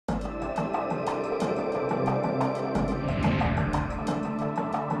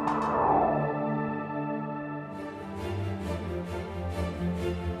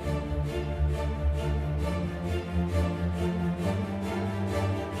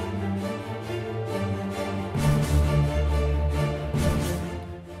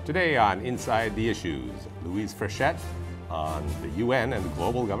Today on Inside the Issues, Louise Fréchette on the UN and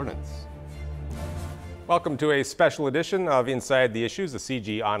global governance. Welcome to a special edition of Inside the Issues, a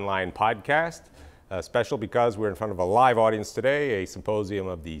CIGI online podcast. Special because we're in front of a live audience today, a symposium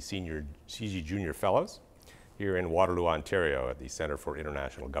of the senior CIGI Junior Fellows here in Waterloo, Ontario at the Centre for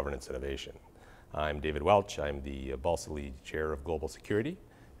International Governance Innovation. I'm David Welch. I'm the Balsillie Chair of Global Security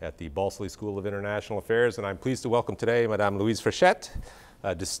at the Balsillie School of International Affairs, and I'm pleased to welcome today Madame Louise Fréchette,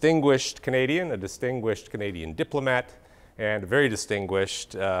 a distinguished Canadian diplomat, and a very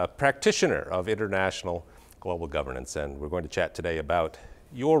distinguished practitioner of international global governance. And we're going to chat today about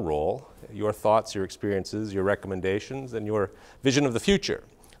your role, your thoughts, your experiences, your recommendations, and your vision of the future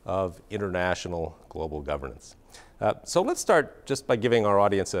of international global governance. So let's start just by giving our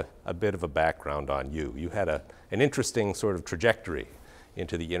audience a bit of a background on you. You had an interesting sort of trajectory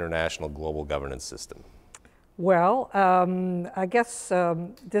into the international global governance system. Well, I guess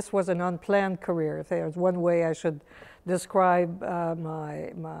this was an unplanned career. If there's one way I should describe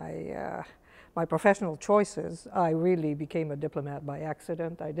my professional choices, I really became a diplomat by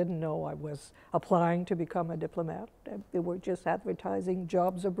accident. I didn't know I was applying to become a diplomat. They were just advertising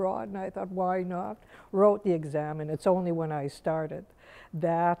jobs abroad, and I thought, why not? Wrote the exam, and it's only when I started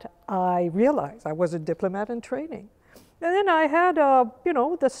that I realized I was a diplomat in training. And then I had,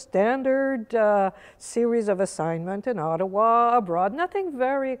 the standard series of assignment in Ottawa, abroad, nothing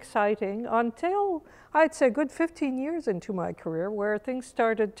very exciting until, I'd say, a good 15 years into my career, where things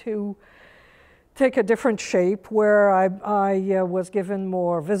started to take a different shape, where I was given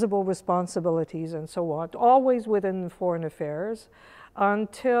more visible responsibilities and so on, always within foreign affairs,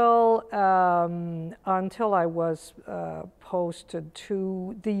 until I was posted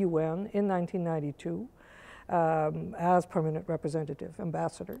to the UN in 1992. As permanent representative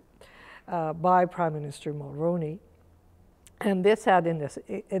ambassador by Prime Minister Mulroney. And this had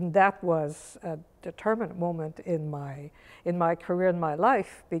and that was a determinant moment in my career, in my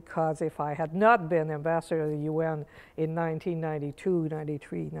life, because if I had not been ambassador to the UN in 1992,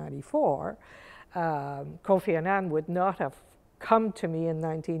 93, 94, Kofi Annan would not have come to me in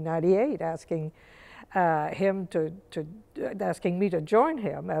 1998 asking asking me to join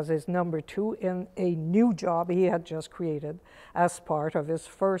him as his number two in a new job he had just created as part of his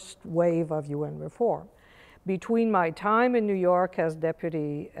first wave of UN reform. Between my time in New York as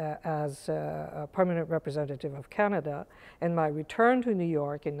deputy, as a permanent representative of Canada, and my return to New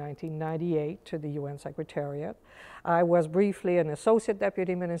York in 1998 to the UN Secretariat, I was briefly an associate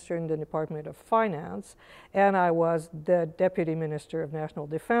deputy minister in the Department of Finance, and I was the deputy minister of National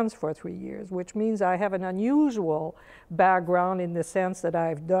Defense for 3 years, which means I have an unusual background in the sense that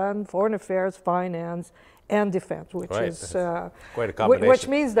I've done foreign affairs, finance, and defense, which is quite a combination. Which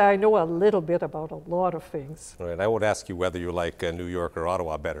means that I know a little bit about a lot of things. Right. I won't ask you whether you like New York or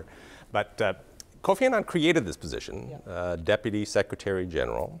Ottawa better, but Kofi Annan created this position, Deputy Secretary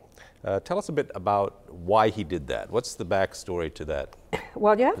General. Tell us a bit about why he did that. What's the backstory to that?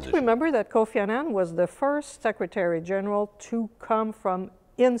 Well, you have to remember that Kofi Annan was the first Secretary General to come from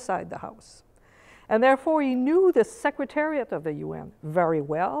inside the House, and therefore he knew the Secretariat of the UN very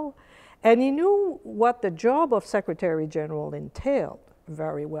well. And he knew what the job of Secretary General entailed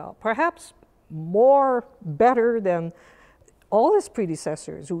very well, perhaps better than all his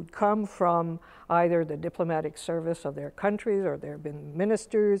predecessors who'd come from either the diplomatic service of their countries or they've been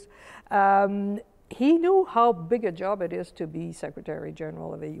ministers. He knew how big a job it is to be Secretary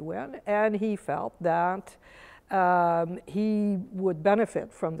General of the UN, and he felt that he would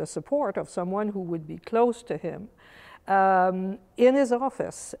benefit from the support of someone who would be close to him in his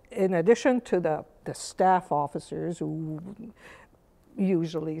office, in addition to the staff officers who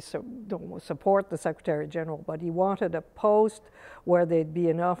usually don't support the Secretary General, but he wanted a post where there'd be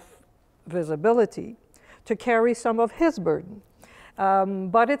enough visibility to carry some of his burden.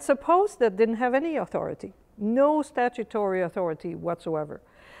 But it's a post that didn't have any authority, no statutory authority whatsoever.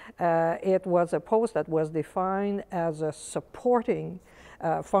 It was a post that was defined as a supporting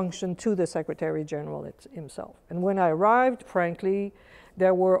function to the Secretary General himself. And when I arrived, frankly,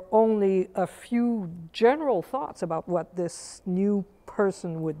 there were only a few general thoughts about what this new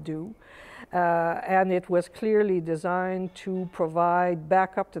person would do. And it was clearly designed to provide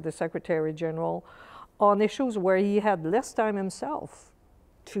backup to the Secretary General on issues where he had less time himself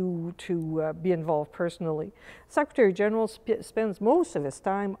to be involved personally. Secretary General spends most of his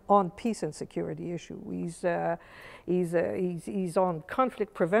time on peace and security issues. He's on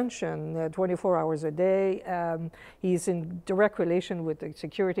conflict prevention 24 hours a day. He's in direct relation with the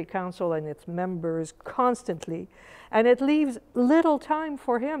Security Council and its members constantly. And it leaves little time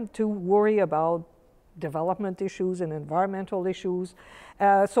for him to worry about development issues and environmental issues.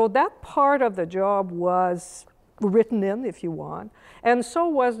 So that part of the job was written in, if you want, and so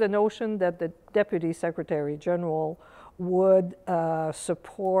was the notion that the Deputy Secretary General would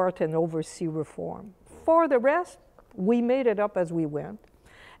support and oversee reform. For the rest, we made it up as we went,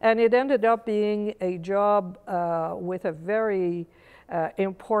 and it ended up being a job with a very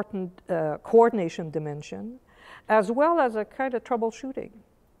important coordination dimension, as well as a kind of troubleshooting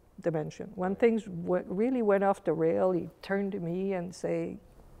dimension. When things really went off the rail, he'd turn to me and say,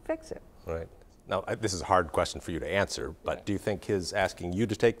 fix it. Right. Now, this is a hard question for you to answer, but do you think his asking you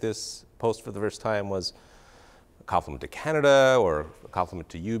to take this post for the first time was a compliment to Canada or a compliment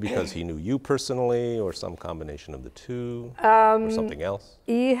to you because he knew you personally, or some combination of the two, or something else?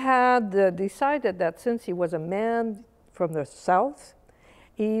 He had decided that since he was a man from the south,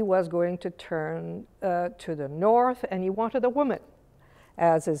 he was going to turn to the north, and he wanted a woman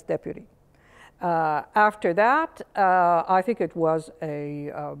as his deputy. After that, I think it was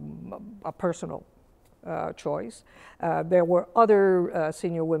a personal choice. There were other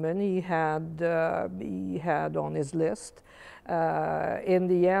senior women he had on his list. In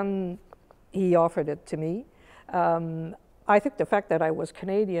the end, he offered it to me. I think the fact that I was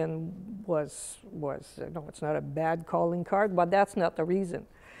Canadian was no, it's not a bad calling card, but that's not the reason.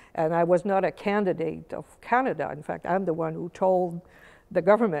 And I was not a candidate of Canada. In fact, I'm the one who told the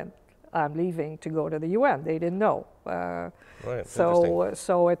government I'm leaving to go to the UN. They didn't know. Right,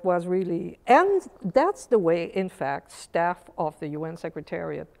 so it was really, and that's the way, in fact, staff of the UN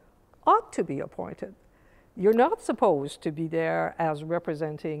Secretariat ought to be appointed. You're not supposed to be there as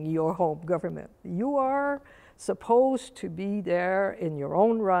representing your home government. You are supposed to be there in your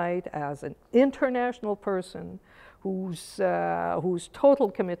own right as an international person whose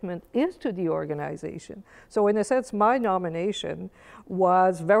total commitment is to the organization. So in a sense, my nomination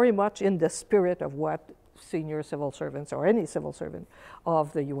was very much in the spirit of what senior civil servants or any civil servant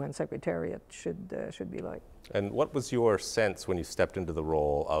of the UN Secretariat should be like. And what was your sense when you stepped into the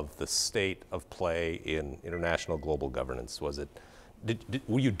role of the state of play in international global governance? Was it,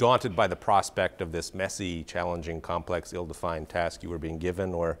 were you daunted by the prospect of this messy, challenging, complex, ill-defined task you were being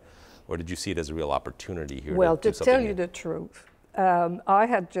given, or did you see it as a real opportunity here? Well, to tell you the truth, I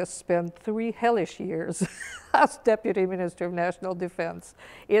had just spent 3 hellish years as Deputy Minister of National Defense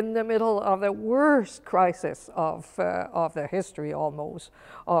in the middle of the worst crisis of the history, almost,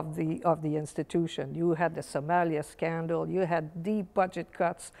 of the institution. You had the Somalia scandal, you had deep budget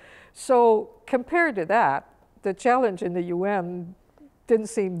cuts. So compared to that, the challenge in the UN didn't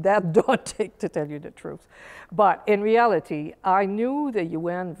seem that daunting, to tell you the truth. But in reality, I knew the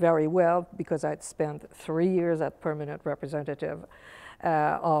UN very well because I'd spent 3 years as permanent representative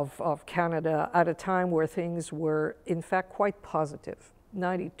of Canada at a time where things were, in fact, quite positive.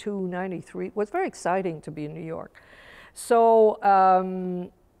 92, 93, it was very exciting to be in New York. So I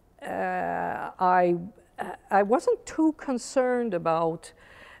wasn't too concerned about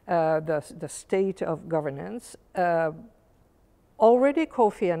the state of governance. Already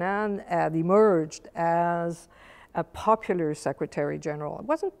Kofi Annan had emerged as a popular Secretary General. It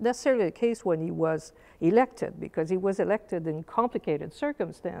wasn't necessarily the case when he was elected, because he was elected in complicated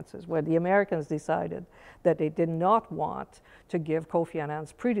circumstances where the Americans decided that they did not want to give Kofi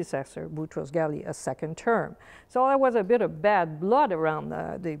Annan's predecessor, Boutros Ghali, a second term. So there was a bit of bad blood around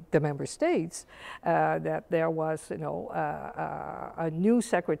the member states that there was, you know, a new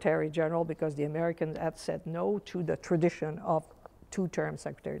Secretary General because the Americans had said no to the tradition of two-term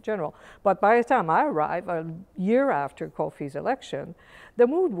Secretary General. But by the time I arrived, a year after Kofi's election, the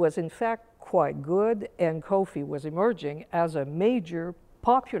mood was in fact quite good, and Kofi was emerging as a major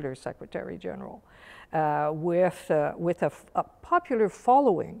popular Secretary General with a popular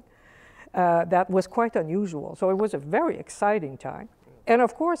following that was quite unusual. So it was a very exciting time. And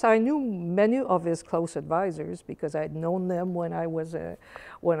of course, I knew many of his close advisors because I'd known them when I was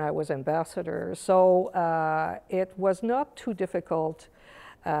ambassador. So it was not too difficult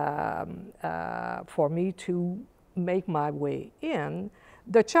for me to make my way in.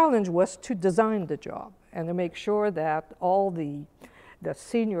 The challenge was to design the job and to make sure that all the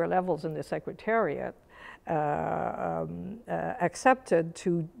senior levels in the Secretariat accepted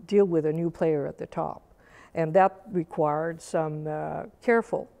to deal with a new player at the top. And that required some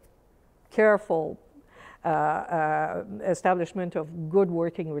careful establishment of good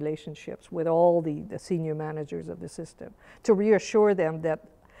working relationships with all the senior managers of the system to reassure them that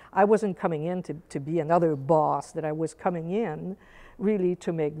I wasn't coming in to be another boss, that I was coming in really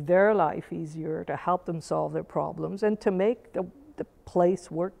to make their life easier, to help them solve their problems, and to make the place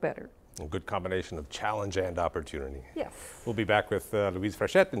work better. A good combination of challenge and opportunity. Yes. We'll be back with Louise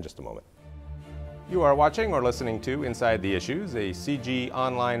Fréchette in just a moment. You are watching or listening to Inside the Issues, a CIGI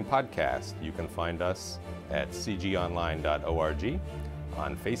online podcast. You can find us at cgonline.org,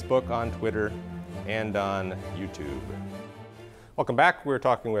 on Facebook, on Twitter, and on YouTube. Welcome back. We're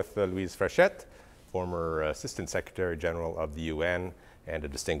talking with Louise Fréchette, former Assistant Secretary General of the UN and a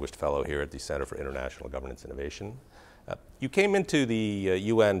distinguished fellow here at the Center for International Governance Innovation. You came into the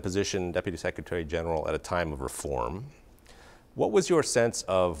UN position, Deputy Secretary General, at a time of reform. What was your sense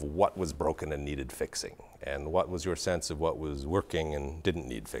of what was broken and needed fixing? And what was your sense of what was working and didn't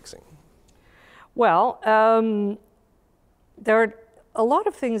need fixing? Well, there are a lot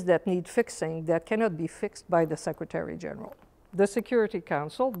of things that need fixing that cannot be fixed by the Secretary General. The Security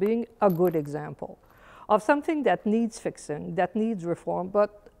Council being a good example of something that needs fixing, that needs reform,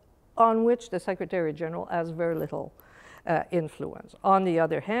 but on which the Secretary General has very little influence. On the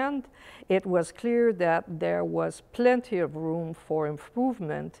other hand, it was clear that there was plenty of room for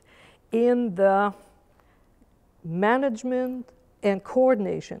improvement in the management and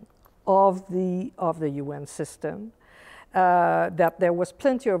coordination of the UN system, that there was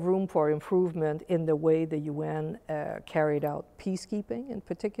plenty of room for improvement in the way the UN carried out peacekeeping in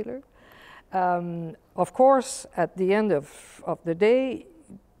particular. Of course, at the end of the day,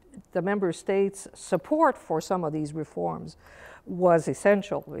 the member states' support for some of these reforms was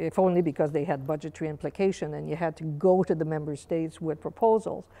essential, if only because they had budgetary implication and you had to go to the member states with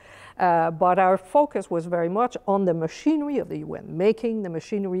proposals. But our focus was very much on the machinery of the UN, making the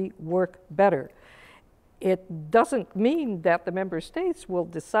machinery work better. It doesn't mean that the member states will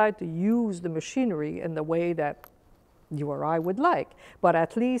decide to use the machinery in the way that you or I would like, but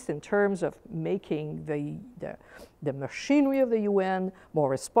at least in terms of making the machinery of the UN more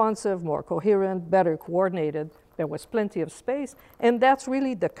responsive, more coherent, better coordinated, there was plenty of space, and that's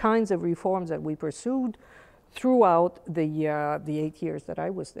really the kinds of reforms that we pursued throughout the 8 years that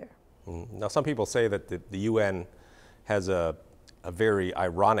I was there. Now, some people say that the UN has a very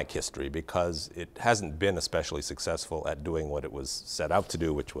ironic history because it hasn't been especially successful at doing what it was set out to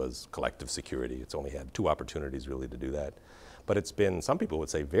do, which was collective security. It's only had 2 opportunities really to do that. But it's been, some people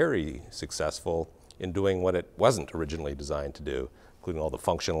would say, very successful in doing what it wasn't originally designed to do, including all the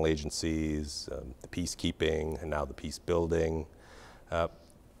functional agencies, the peacekeeping, and now the peace building.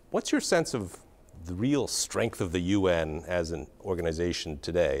 What's your sense of the real strength of the UN as an organization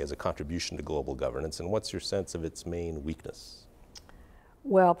today, as a contribution to global governance, and what's your sense of its main weakness?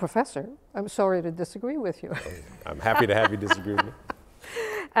 Well, Professor, I'm sorry to disagree with you. I'm happy to have you disagree with me.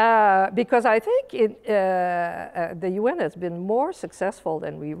 Because I think the UN has been more successful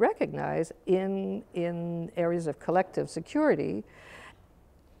than we recognize in areas of collective security.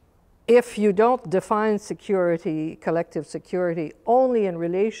 If you don't define security, collective security, only in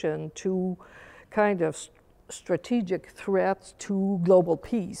relation to kind of strategic threats to global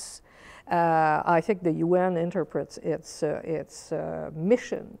peace, I think the UN interprets its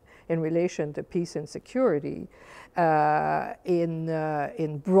mission in relation to peace and security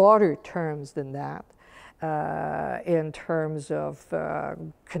in broader terms than that, in terms of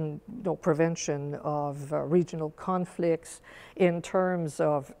prevention of regional conflicts, in terms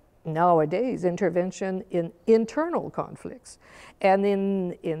of nowadays intervention in internal conflicts. And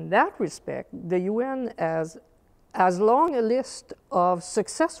in that respect, the UN has as long a list of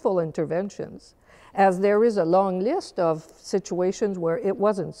successful interventions as there is a long list of situations where it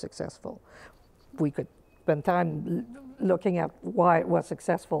wasn't successful. We could spend time looking at why it was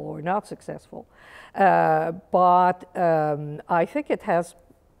successful or not successful. But I think it has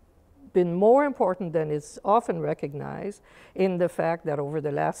been more important than is often recognized in the fact that over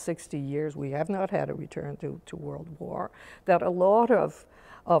the last 60 years we have not had a return to world war, that a lot of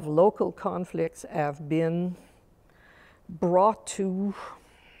local conflicts have been brought to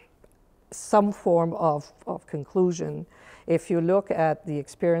some form of conclusion. If you look at the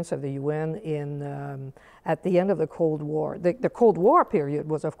experience of the UN at the end of the Cold War, the Cold War period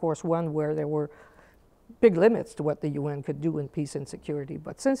was of course one where there were big limits to what the UN could do in peace and security.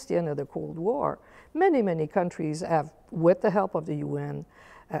 But since the end of the Cold War, many countries have, with the help of the UN,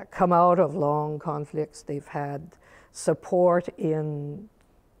 come out of long conflicts. They've had support in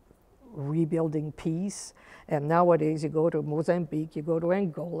rebuilding peace. And nowadays you go to Mozambique, you go to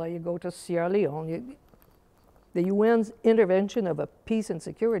Angola, you go to Sierra Leone. The UN's intervention of a peace and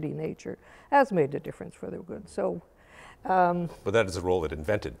security nature has made a difference for the good. So, but that is a role it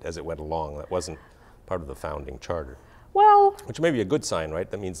invented as it went along. That wasn't part of the founding charter. Well, which may be a good sign, right?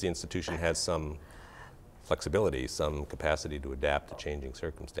 That means the institution has some flexibility, some capacity to adapt to changing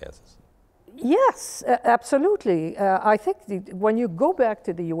circumstances. Yes, absolutely. I think when you go back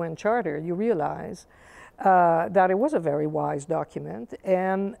to the UN Charter, you realize that it was a very wise document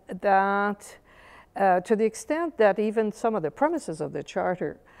and that to the extent that even some of the premises of the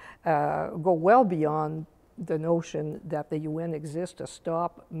Charter go well beyond the notion that the UN exists to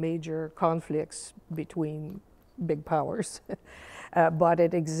stop major conflicts between big powers. But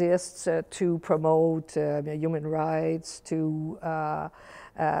it exists to promote human rights, to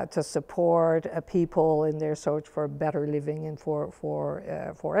support people in their search for better living and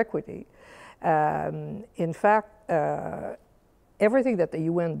for equity. In fact, everything that the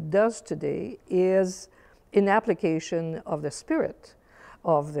UN does today is in application of the spirit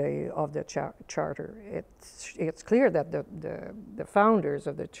of the Charter. It's clear that the founders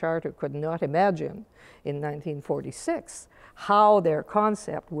of the Charter could not imagine in 1946 how their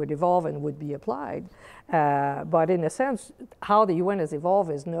concept would evolve and would be applied. But in a sense, how the UN has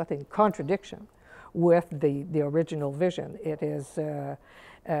evolved is not in contradiction with the original vision. It is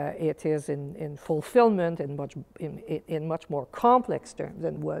in fulfillment in much more complex terms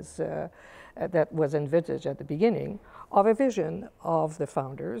than that was envisaged at the beginning of a vision of the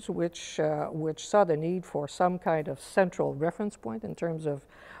founders, which saw the need for some kind of central reference point in terms of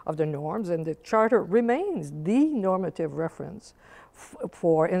the norms, and the Charter remains the normative reference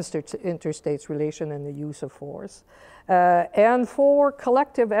for interstate relation and the use of force, and for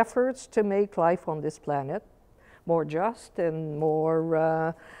collective efforts to make life on this planet more just and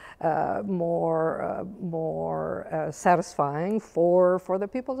more satisfying for the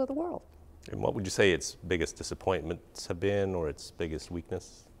peoples of the world. And what would you say its biggest disappointments have been, or its biggest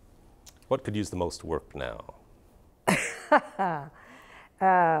weakness? What could use the most work now?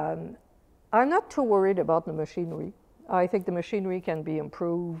 I'm not too worried about the machinery. I think the machinery can be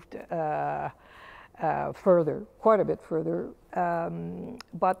improved further, quite a bit further.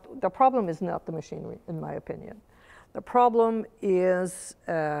 But the problem is not the machinery, in my opinion. The problem is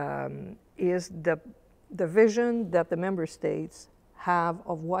the vision that the member states have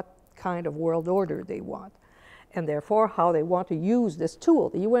of what kind of world order they want, and therefore how they want to use this tool.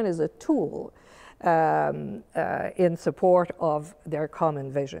 The UN is a tool in support of their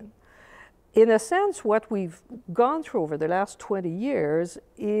common vision. In a sense, what we've gone through over the last 20 years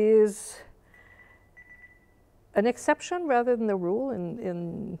is an exception rather than the rule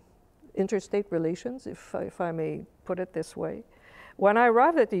in interstate relations, if I may put it this way. When I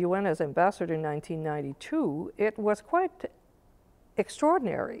arrived at the UN as ambassador in 1992, it was quite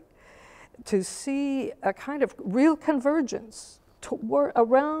extraordinary to see a kind of real convergence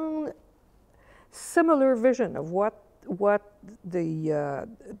around similar vision of what the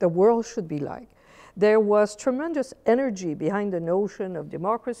world should be like. There was tremendous energy behind the notion of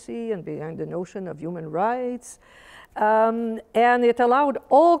democracy and behind the notion of human rights, and it allowed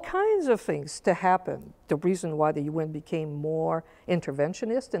all kinds of things to happen. The reason why the UN became more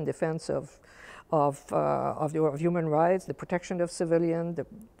interventionist in defense of human rights, the protection of civilians,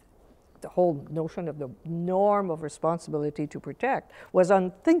 the whole notion of the norm of responsibility to protect was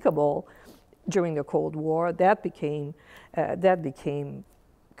unthinkable during the Cold War. That became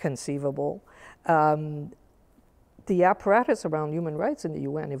conceivable. The apparatus around human rights in the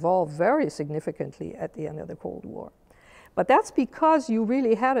UN evolved very significantly at the end of the Cold War. But that's because you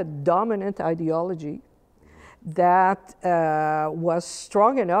really had a dominant ideology that was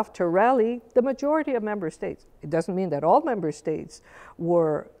strong enough to rally the majority of member states. It doesn't mean that all member states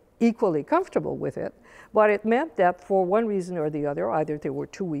were equally comfortable with it, but it meant that for one reason or the other, either they were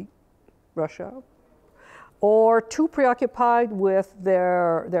too weak, Russia, or too preoccupied with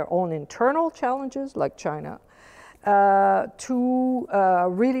their own internal challenges, like China, to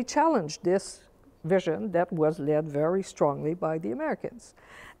really challenge this vision that was led very strongly by the Americans.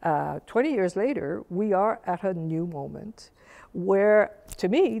 20 years later, we are at a new moment where, to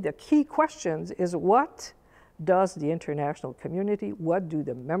me, the key questions is what does the international community, what do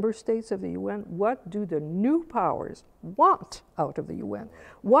the member states of the UN, what do the new powers want out of the UN?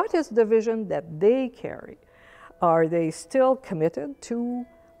 What is the vision that they carry? Are they still committed to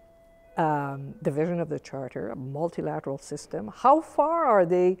the vision of the Charter, a multilateral system? How far are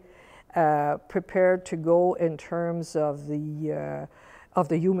they prepared to go in terms of the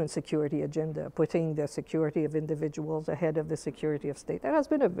human security agenda, putting the security of individuals ahead of the security of state? That has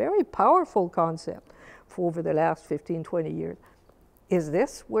been a very powerful concept for over the last 15, 20 years. Is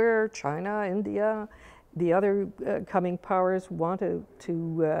this where China, India, the other coming powers want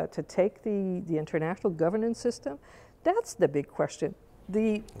to take the international governance system? That's the big question.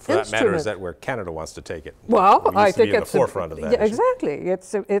 For that matter, is that where Canada wants to take it? Well, I think it's the forefront of that. Yeah, exactly.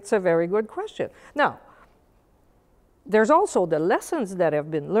 It's a very good question. Now, there's also the lessons that have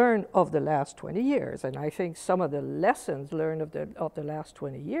been learned of the last 20 years, and I think some of the lessons learned of the last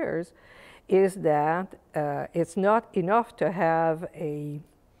 20 years is that it's not enough to have a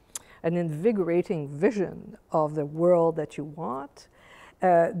an invigorating vision of the world that you want,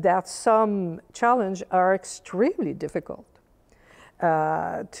 that some challenges are extremely difficult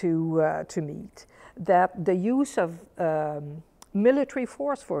to meet. That the use of military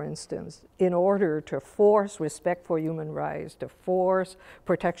force, for instance, in order to force respect for human rights, to force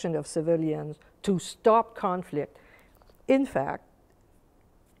protection of civilians, to stop conflict, in fact,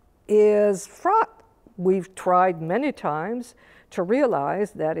 is fraught. We've tried many times to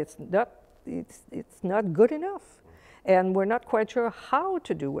realize that it's not good enough, and we're not quite sure how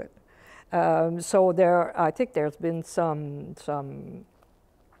to do it. So I think there's been some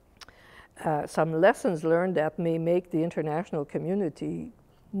lessons learned that may make the international community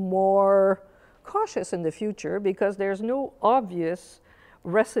more cautious in the future, because there's no obvious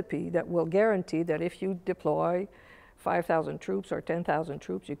recipe that will guarantee that if you deploy 5,000 troops or 10,000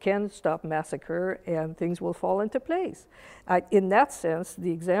 troops, you can stop massacre and things will fall into place. In that sense,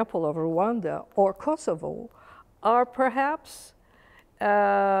 the example of Rwanda or Kosovo are perhaps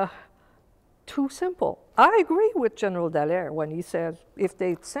too simple. I agree with General Dallaire when he says if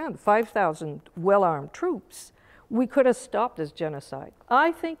they'd sent 5,000 well-armed troops, we could have stopped this genocide.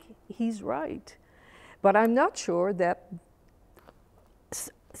 I think he's right, but I'm not sure that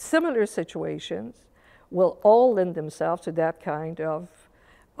similar situations will all lend themselves to that kind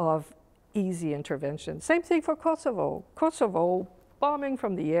of easy intervention. Same thing for Kosovo. Kosovo, bombing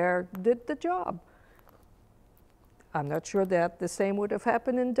from the air, did the job. I'm not sure that the same would have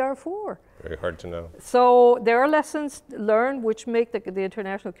happened in Darfur. Very hard to know. So there are lessons learned which make the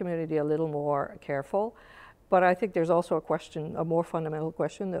international community a little more careful. But I think there's also a question, a more fundamental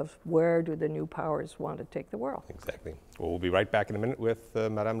question of where do the new powers want to take the world? Exactly. Well, we'll be right back in a minute with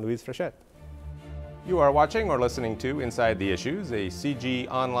Madame Louise Fréchette. You are watching or listening to Inside the Issues, a CIGI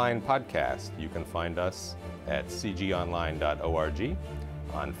online podcast. You can find us at cgonline.org,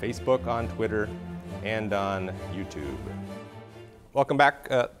 on Facebook, on Twitter, and on YouTube. Welcome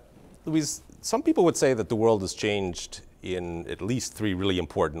back. Louise, some people would say that the world has changed in at least three really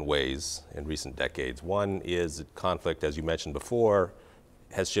important ways in recent decades. One is that conflict, as you mentioned before,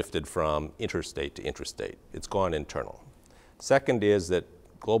 has shifted from interstate to intrastate. It's gone internal. Second is that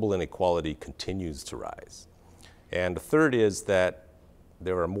global inequality continues to rise. And the third is that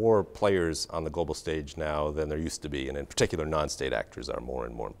there are more players on the global stage now than there used to be, and in particular, non-state actors are more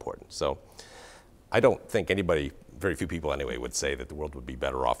and more important. So I don't think anybody, very few people anyway, would say that the world would be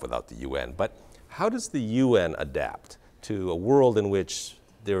better off without the UN. But how does the UN adapt to a world in which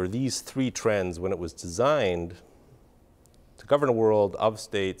there are these three trends when it was designed to govern a world of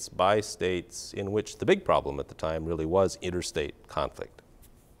states, by states, in which the big problem at the time really was interstate conflict?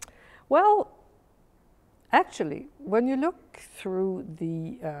 Well, actually, when you look through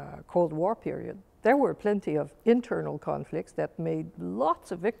the Cold War period, there were plenty of internal conflicts that made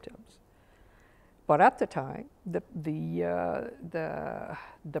lots of victims. But at the time, the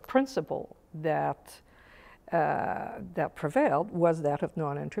principle that prevailed was that of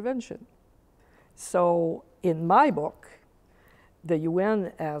non-intervention. So in my book, the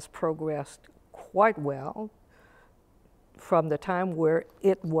UN has progressed quite well from the time where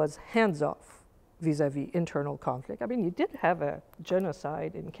it was hands-off vis-a-vis internal conflict. I mean, you did have a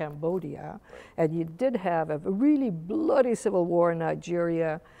genocide in Cambodia, and you did have a really bloody civil war in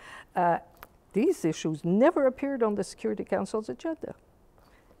Nigeria. These issues never appeared on the Security Council's agenda.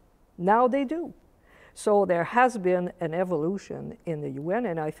 Now they do. So there has been an evolution in the UN,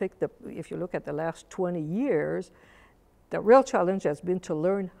 and I think that if you look at the last 20 years, the real challenge has been to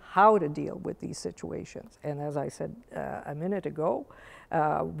learn how to deal with these situations. And as I said a minute ago,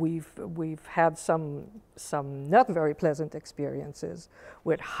 we've had some not very pleasant experiences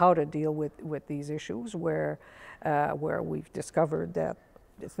with how to deal with these issues, where we've discovered that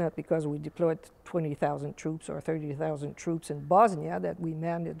it's not because we deployed 20,000 troops or 30,000 troops in Bosnia that we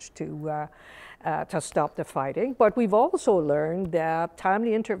managed to stop the fighting. But we've also learned that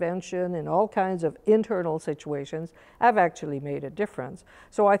timely intervention in all kinds of internal situations have actually made a difference.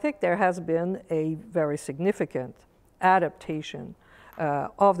 So I think there has been a very significant adaptation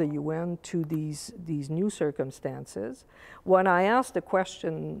of the UN to these new circumstances. When I asked the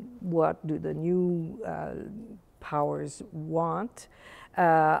question, what do the new powers want?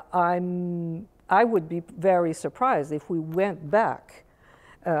 I would be very surprised if we went back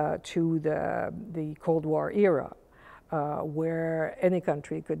to the Cold War era, where any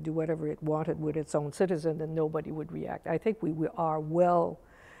country could do whatever it wanted with its own citizens and nobody would react. I think we are well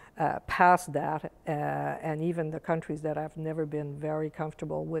past that, and even the countries that have never been very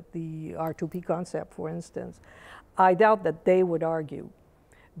comfortable with the R2P concept, for instance, I doubt that they would argue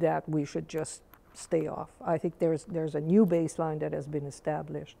that we should just stay off. I think there's a new baseline that has been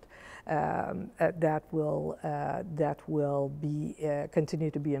established that will be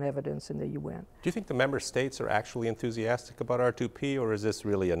continue to be in evidence in the UN. Do you think the member states are actually enthusiastic about R2P, or is this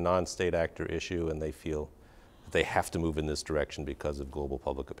really a non-state actor issue and they feel that they have to move in this direction because of global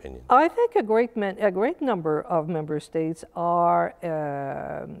public opinion? I think a great number of member states are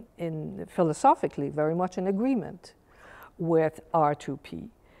philosophically very much in agreement with R2P.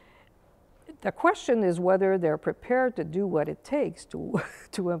 The question is whether they're prepared to do what it takes to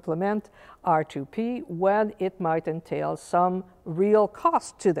implement R2P when it might entail some real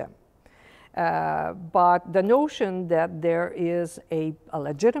cost to them. But the notion that there is a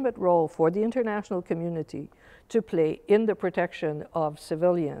legitimate role for the international community to play in the protection of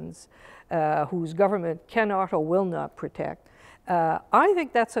civilians whose government cannot or will not protect, I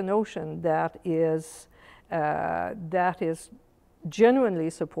think that's a notion that is genuinely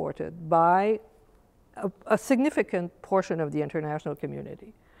supported by a significant portion of the international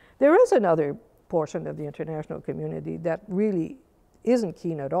community. There is another portion of the international community that really isn't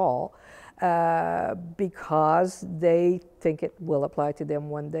keen at all because they think it will apply to them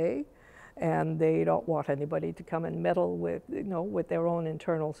one day, and they don't want anybody to come and meddle with, with their own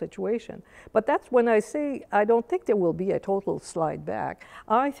internal situation. But that's when I say I don't think there will be a total slide back.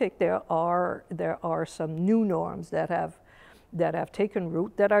 I think there are some new norms that have taken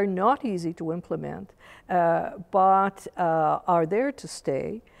root, that are not easy to implement, but are there to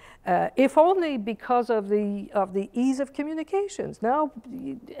stay, if only because of the ease of communications. Now,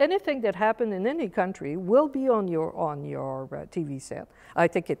 anything that happened in any country will be on your TV set. I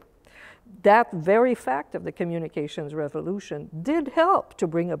think that very fact of the communications revolution did help to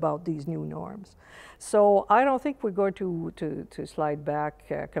bring about these new norms. So I don't think we're going to slide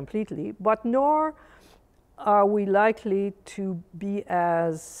back completely, but nor are we likely to be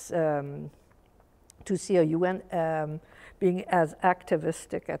as, to see a UN being as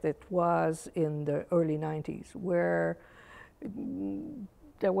activistic as it was in the early 90s, where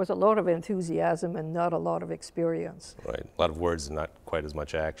there was a lot of enthusiasm and not a lot of experience. Right, a lot of words and not quite as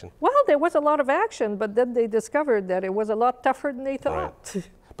much action. Well, there was a lot of action, but then they discovered that it was a lot tougher than they thought. Right.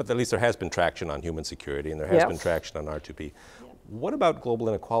 But at least there has been traction on human security, and there has been traction on R2P. Yep. What about global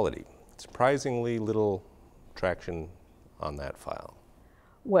inequality? Surprisingly little traction on that file.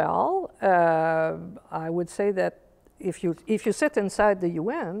 Well, I would say that if you sit inside the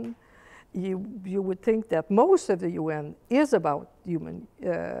UN, you would think that most of the UN is about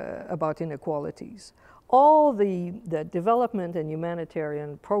inequalities. All the development and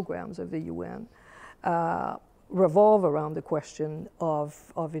humanitarian programs of the UN revolve around the question of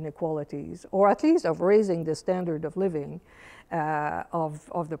inequalities, or at least of raising the standard of living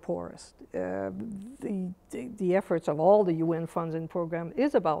of the poorest. The efforts of all the UN funds and programs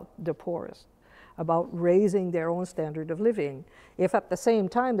is about the poorest, about raising their own standard of living. If at the same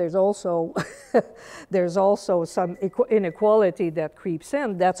time there's also some inequality that creeps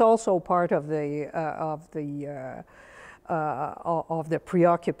in, that's also part of the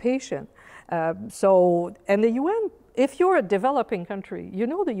preoccupation. And the UN, if you're a developing country, you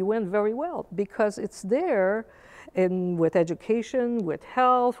know the UN very well because it's there. With education, with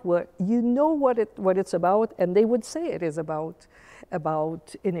health, you know what it's about, and they would say it is about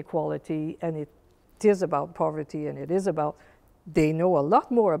inequality, and it is about poverty, and it is about. They know a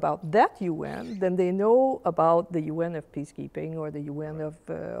lot more about that UN than they know about the UN of peacekeeping or the UN of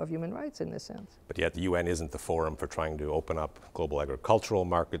human rights, in a sense. But yet the UN isn't the forum for trying to open up global agricultural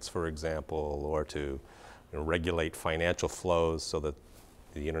markets, for example, or to regulate financial flows so that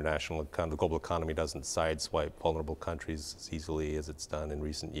the the global economy doesn't sideswipe vulnerable countries as easily as it's done in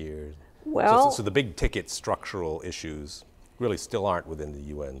recent years. Well, so the big ticket structural issues really still aren't within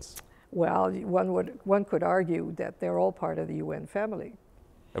the UN's. Well, one could argue that they're all part of the UN family.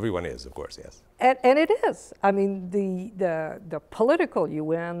 Everyone is, of course, yes. And it is. I mean, the political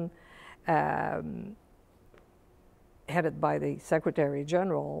UN, headed by the Secretary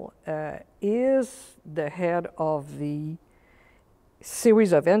General, is the head of the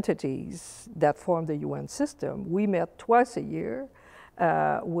series of entities that form the UN system. We met twice a year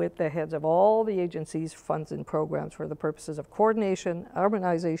with the heads of all the agencies, funds, and programs for the purposes of coordination,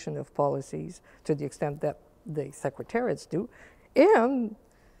 harmonization of policies to the extent that the secretariats do, and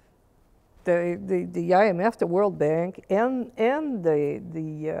the IMF, the World Bank, and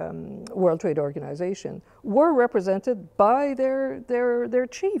the World Trade Organization were represented by their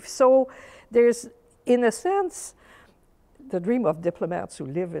chief. So there's, in a sense, the dream of diplomats who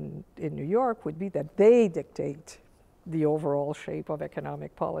live in New York would be that they dictate the overall shape of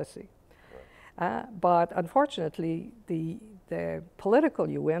economic policy. But unfortunately, the the political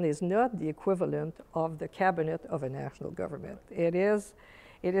UN is not the equivalent of the cabinet of a national government. It is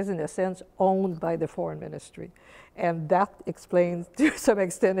in a sense owned by the foreign ministry. And that explains to some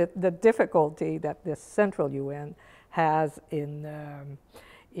extent the difficulty that the central UN has in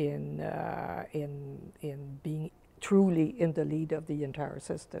being truly in the lead of the entire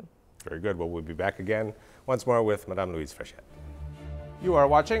system. Very good. Well, we'll be back again once more with Madame Louise Fréchette. You are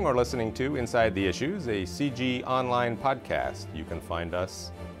watching or listening to Inside the Issues, a CIGI online podcast. You can find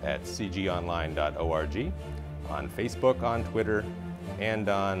us at cgonline.org, on Facebook, on Twitter, and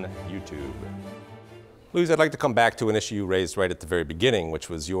on YouTube. Louise, I'd like to come back to an issue you raised right at the very beginning, which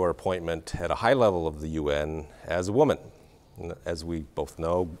was your appointment at a high level of the UN as a woman. As we both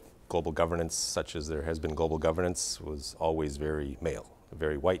know, global governance, such as there has been global governance, was always very male,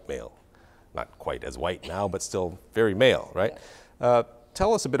 very white male. Not quite as white now, but still very male, right?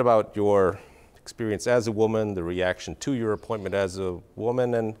 Tell us a bit about your experience as a woman, the reaction to your appointment as a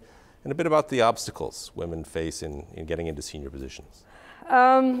woman, and a bit about the obstacles women face in getting into senior positions.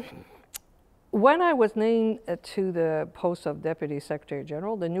 When I was named to the post of Deputy Secretary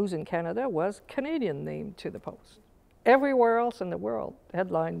General, the news in Canada was Canadian named to the post. Everywhere else in the world, the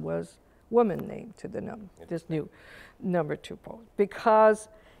headline was woman named to this new number 2 post. Because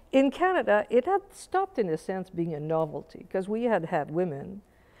in Canada, it had stopped in a sense being a novelty, because we had women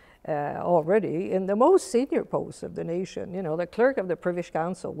already in the most senior posts of the nation. You know, the clerk of the Privish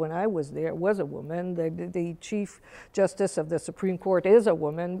Council, when I was there, was a woman. The Chief Justice of the Supreme Court is a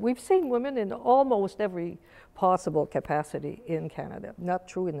woman. We've seen women in almost every possible capacity in Canada, not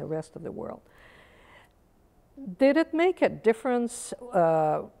true in the rest of the world. Did it make a difference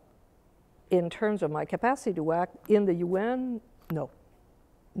in terms of my capacity to act in the UN? No.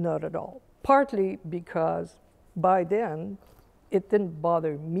 Not at all. Partly because by then it didn't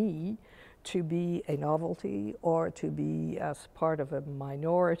bother me to be a novelty or to be as part of a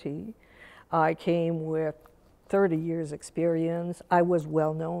minority. I came with 30 years experience. I was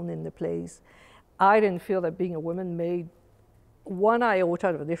well known in the place. I didn't feel that being a woman made one iota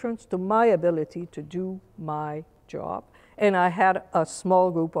of a difference to my ability to do my job. And I had a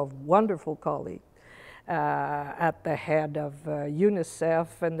small group of wonderful colleagues at the head of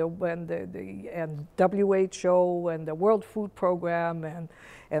UNICEF and WHO and the World Food Program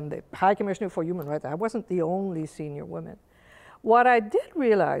and the High Commissioner for Human Rights. I wasn't the only senior woman. What I did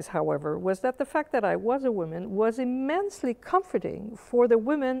realize, however, was that the fact that I was a woman was immensely comforting for the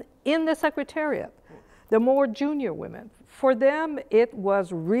women in the Secretariat, the more junior women. For them, it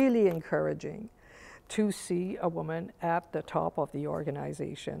was really encouraging to see a woman at the top of the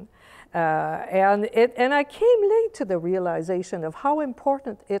organization. And I came late to the realization of how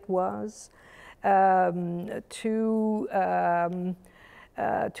important it was to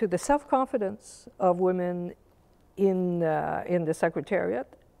the self-confidence of women in the Secretariat,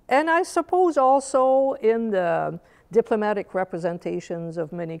 and I suppose also in the diplomatic representations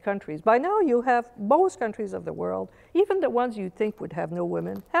of many countries. By now you have most countries of the world, even the ones you think would have no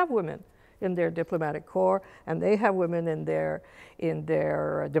women, have women in their diplomatic corps, and they have women in their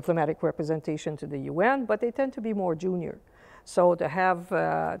diplomatic representation to the UN, but they tend to be more junior. So to have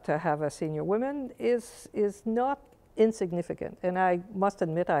a senior woman is not insignificant, and I must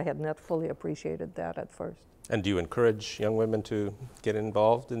admit I had not fully appreciated that at first. And do you encourage young women to get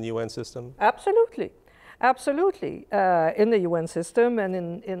involved in the UN system? Absolutely. Absolutely, in the UN system and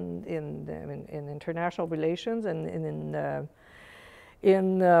in international relations and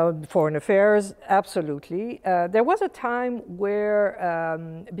in foreign affairs, absolutely. There was a time where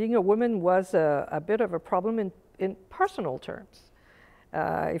being a woman was a bit of a problem in personal terms.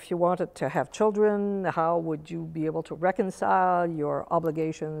 If you wanted to have children, how would you be able to reconcile your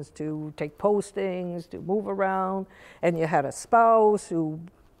obligations to take postings, to move around, and you had a spouse who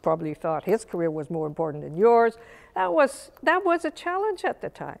probably thought his career was more important than yours. That was a challenge at the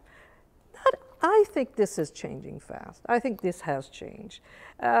time. I think this is changing fast. I think this has changed.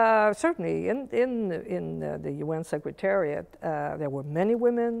 Certainly in the UN Secretariat, there were many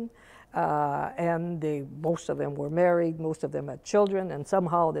women, and most of them were married, most of them had children, and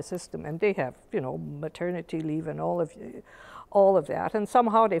somehow the system, and they have, maternity leave and all of that, and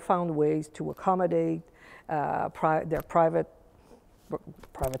somehow they found ways to accommodate their private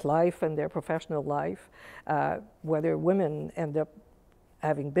life and their professional life. Whether women end up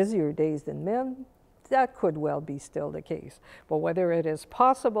having busier days than men, that could well be still the case. But whether it is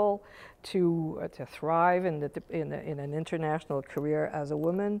possible to thrive in an international career as a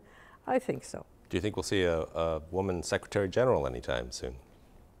woman, I think so. Do you think we'll see a woman Secretary General anytime soon?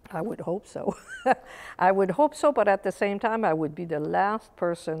 I would hope so. I would hope so, but at the same time, I would be the last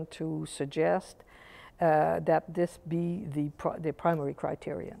person to suggest that this be the primary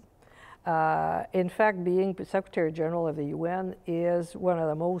criterion. In fact, being Secretary General of the UN is one of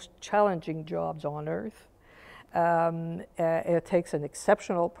the most challenging jobs on earth. It takes an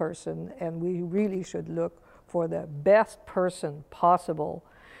exceptional person, and we really should look for the best person possible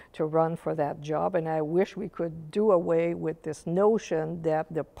to run for that job. And I wish we could do away with this notion that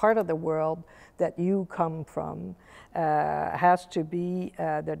the part of the world that you come from has to be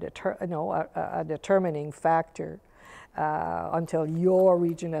a determining factor until your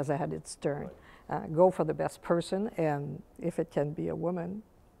region has had its turn. Go for the best person, and if it can be a woman,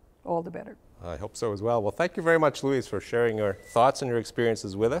 all the better. I hope so as well. Well, thank you very much, Louise, for sharing your thoughts and your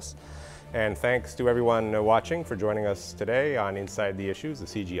experiences with us. And thanks to everyone watching for joining us today on Inside the Issues, the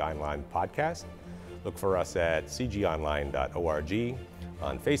CIGI Online podcast. Look for us at cgionline.org,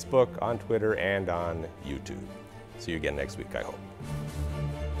 on Facebook, on Twitter, and on YouTube. See you again next week, I hope.